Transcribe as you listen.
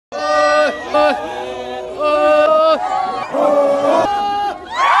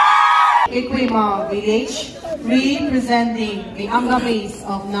Ikwima village representing the Angamis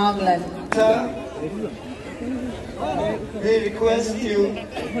of Nagaland. We request you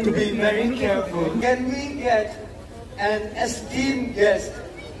to be very careful. Can we get an esteemed guest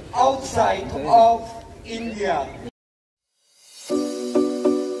outside of India?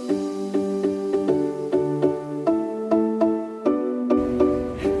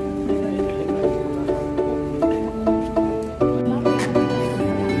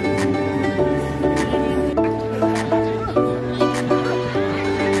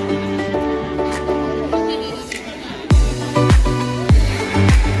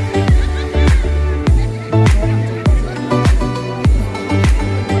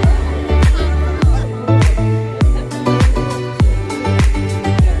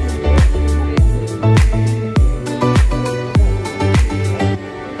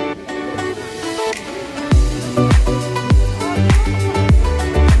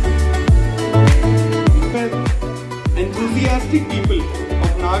 Enthusiastic people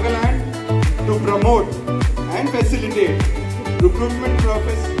of Nagaland to promote and facilitate recruitment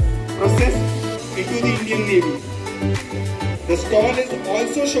process into the Indian Navy. The stall is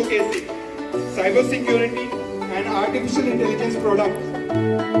also showcasing cybersecurity and artificial intelligence products.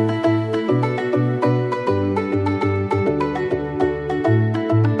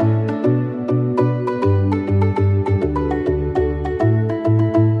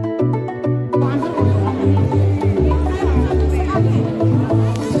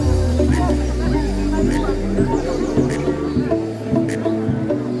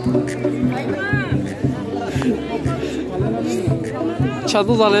全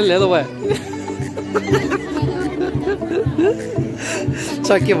都让人来了喂，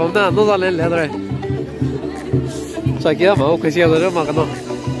再给我们那都让人来了嘞，再给我们快些了嘛，可能。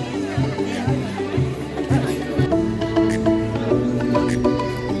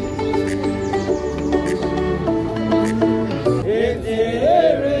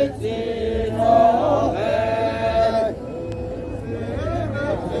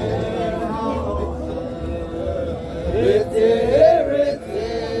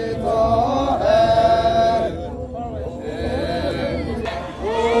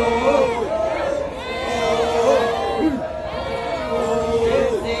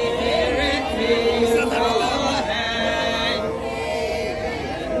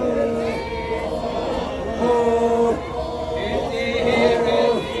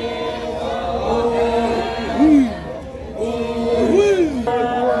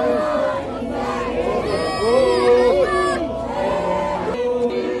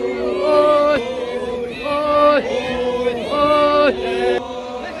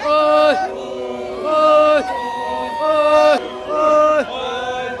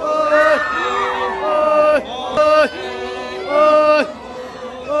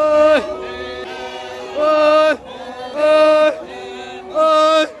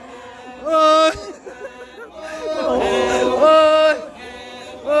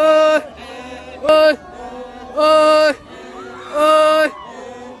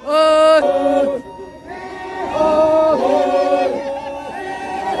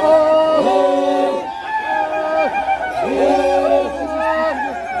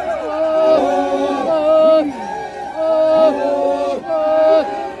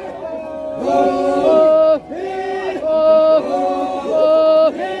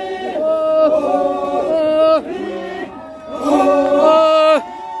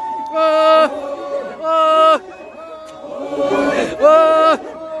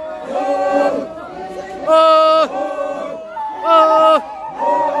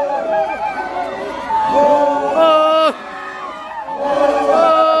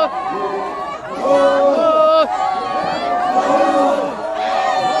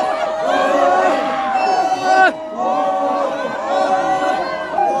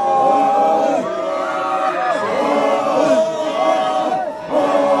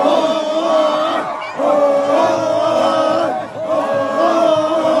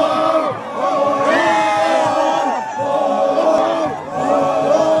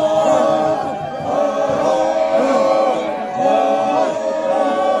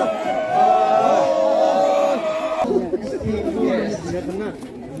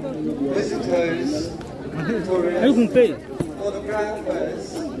Visitors, tourists,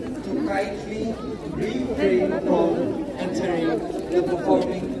 photographers to kindly refrain from entering the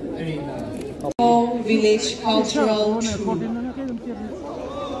performing arena. Village cultural troupe.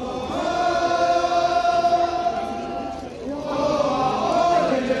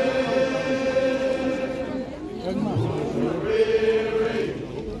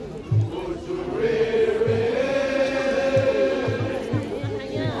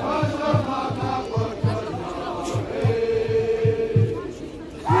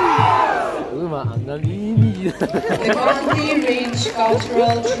 The Gandhi Range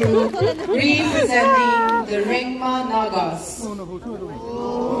Cultural Troupe representing the Ringma Nagas.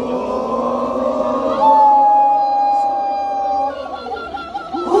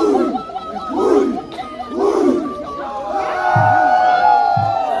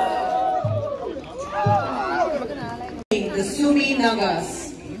 The Sumi Nagas.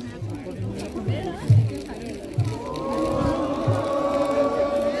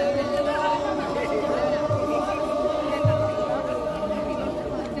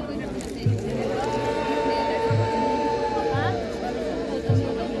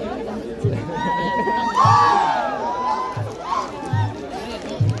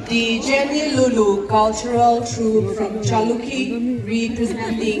 The Jenny Lulu Cultural Troupe from Chaluki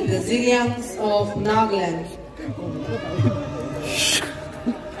representing the Ziliangs of Nagaland.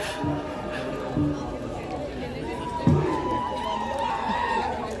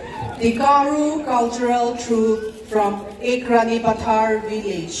 The Garu Cultural Troupe from Ekranipathar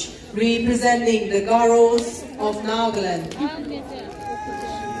village representing the Garos of Nagaland.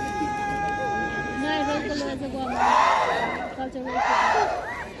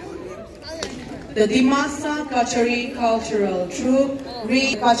 The Dimasa Kachari Cultural Troupe,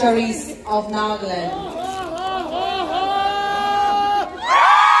 Kacharis of Nagaland.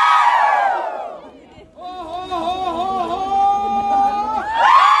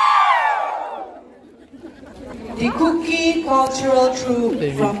 The Kuki Cultural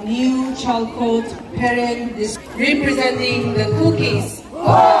Troupe from New Chalcot, Peren, representing the Cookies of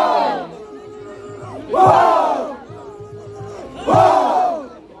Nagaland.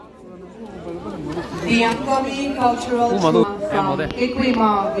 The Angami Cultural Troupe from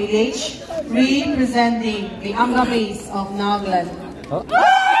Equima village, representing the Angamis of Nagaland.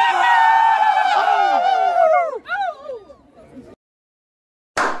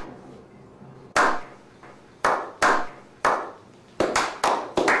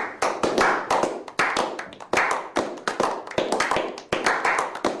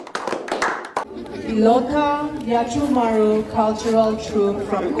 The Lota Yachumaru Cultural Troupe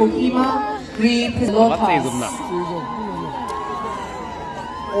from Kohima represents Lotas.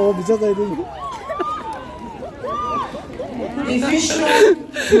 The Fisher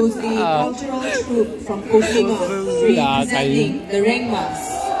Susi Cultural Troupe from Kohima representing the Ringmas.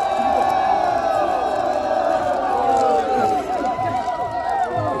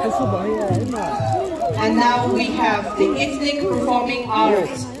 And now we have the ethnic performing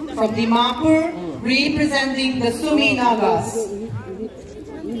arts from Dimapur representing the Sumi Nagas.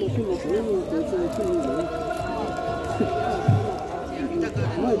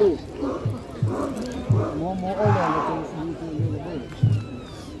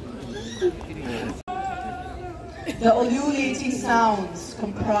 The ululating sounds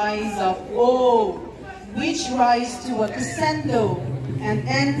comprise of O, which rise to a crescendo and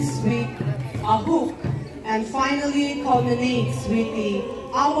ends with a hook, and finally culminates with the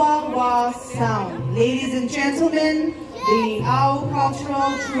Awa-wa sound. Ladies and gentlemen, the Ao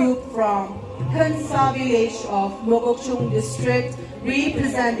Cultural Troupe from Kansa village of Mogokchung district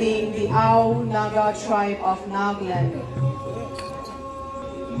representing the Ao Naga tribe of Nagaland.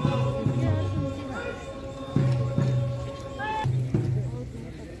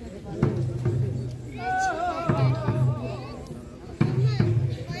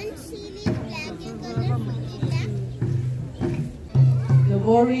 The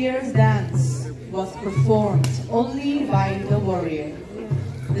warrior's dance was performed only by the warrior.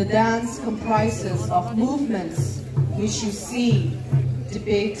 The dance comprises of movements which you see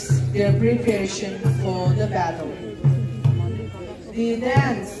depicts their preparation for the battle. The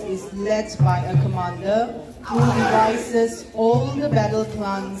dance is led by a commander who devises all the battle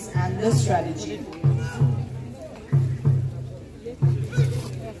plans and the strategy.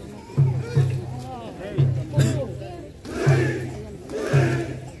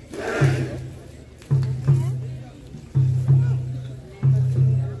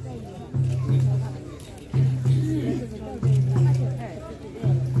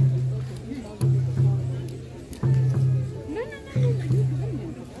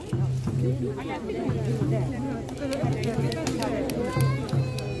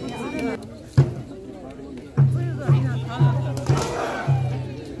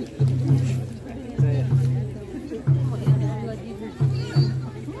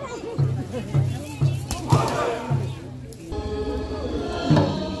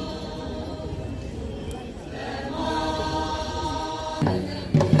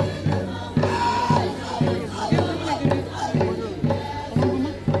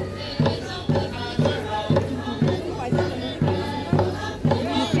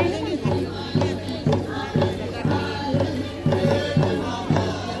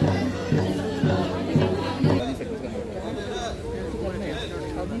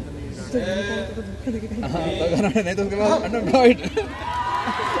 नहीं तो उसके बाद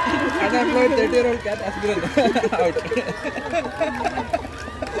unemployed 30-year-old cat aspirant out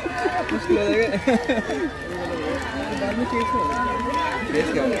मुश्किल हो जाएगा बाद में case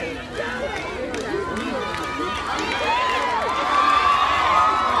क्या होगा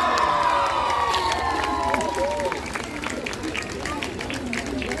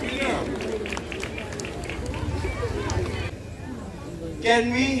Can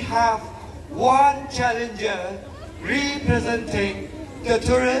we have one challenger representing the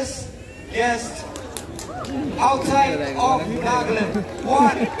tourist guest outside of Nagaland?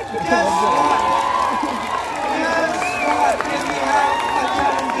 One, just one. Just one. Can we have a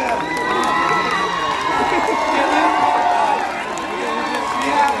challenger? Can we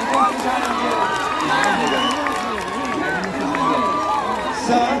have one challenger?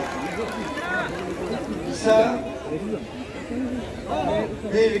 Sir,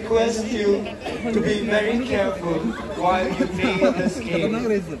 we request you to be very careful while you play this game.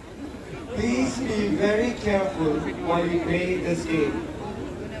 Please be very careful while you play this game.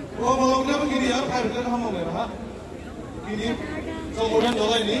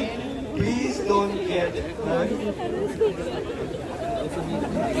 Please don't get hurt.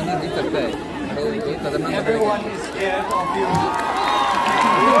 Everyone is scared of you.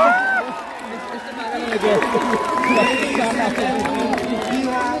 We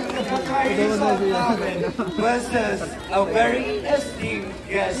have the Pocahontas of Nagaland versus a very esteemed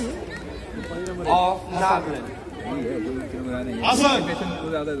guest of Nagaland.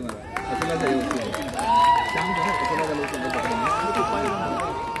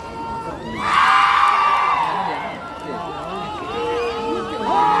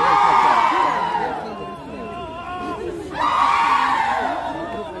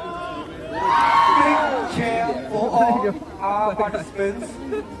 For all our participants,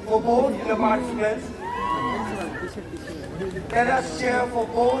 for both the participants, let us cheer for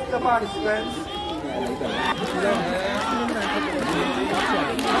both the participants.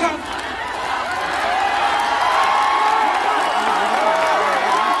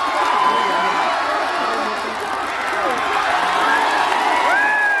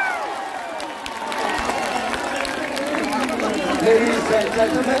 Ladies and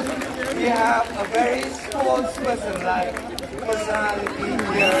gentlemen, we have a very sportsperson-like personality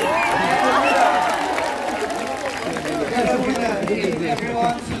here. Get a winner in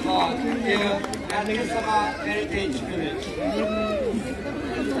everyone's heart here at Kisama Heritage Village.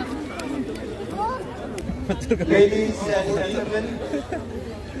 Ladies and gentlemen,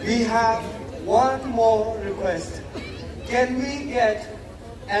 we have one more request. Can we get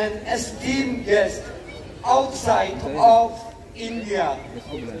an esteemed guest outside of India?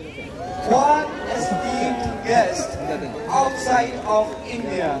 One esteemed guest outside of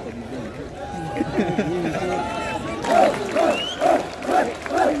India.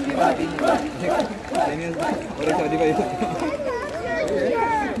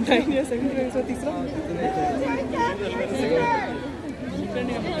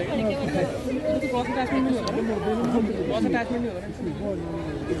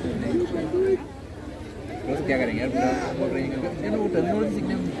 क्या करेंगे यार पूरा बोल रहे हैं यार वो terminal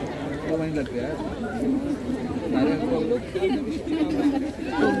सीखने में तो वहीं लग गया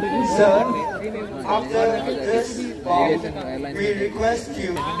Sir, after this call, we request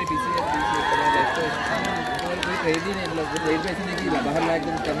you. बाहर लायक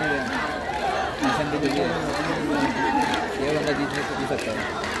करने रहे मिशन भी देखिए ये बंदा जीतने को भी सकता है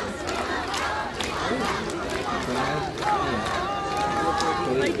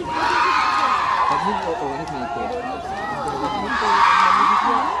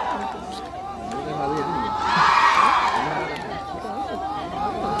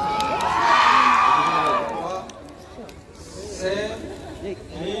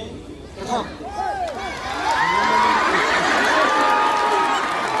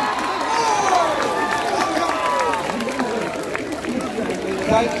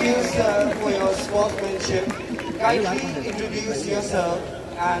Thank you, sir, for your sportsmanship. Kindly introduce yourself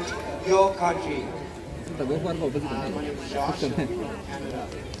and your country. My name is Josh, Canada.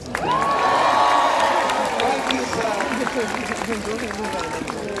 Thank you, sir.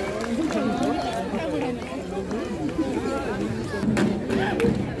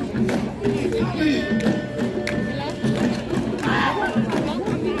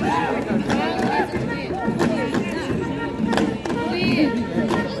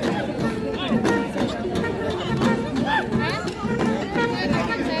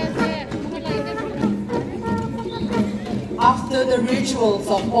 After the rituals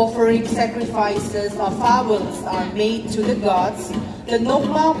of offering sacrifices or fowls are made to the gods, the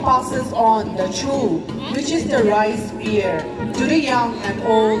Nogma passes on the chu, which is the rice beer, to the young and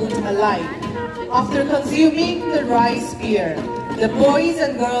old alike. After consuming the rice beer, the boys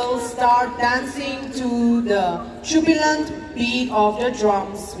and girls start dancing to the jubilant beat of the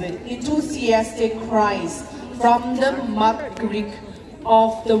drums with enthusiastic cries from the mudrik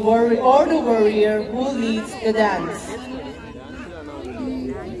of the warrior who leads the dance.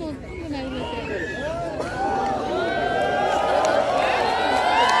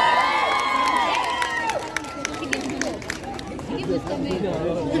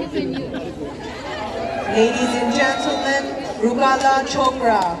 Ladies and gentlemen, Rugala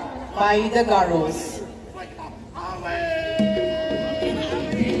Chopra by the Garos.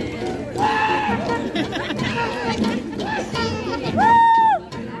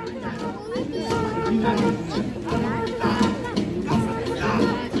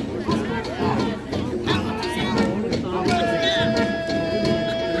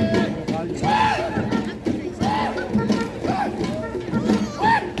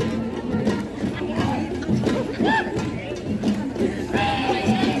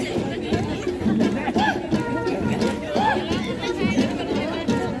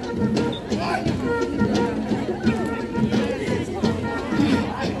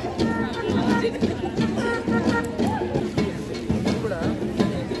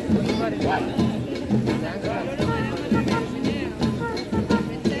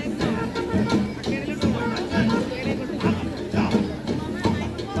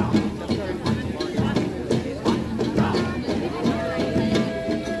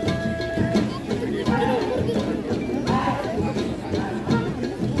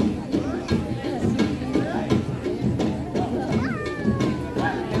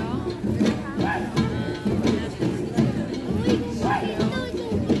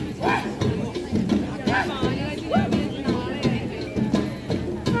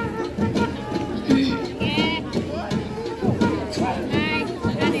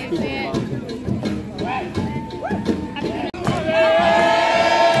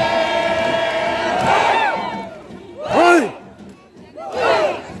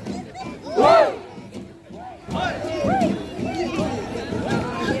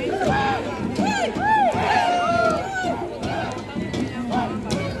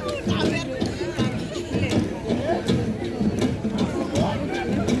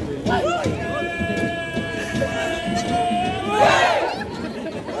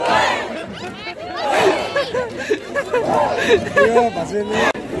 Iya, pasnya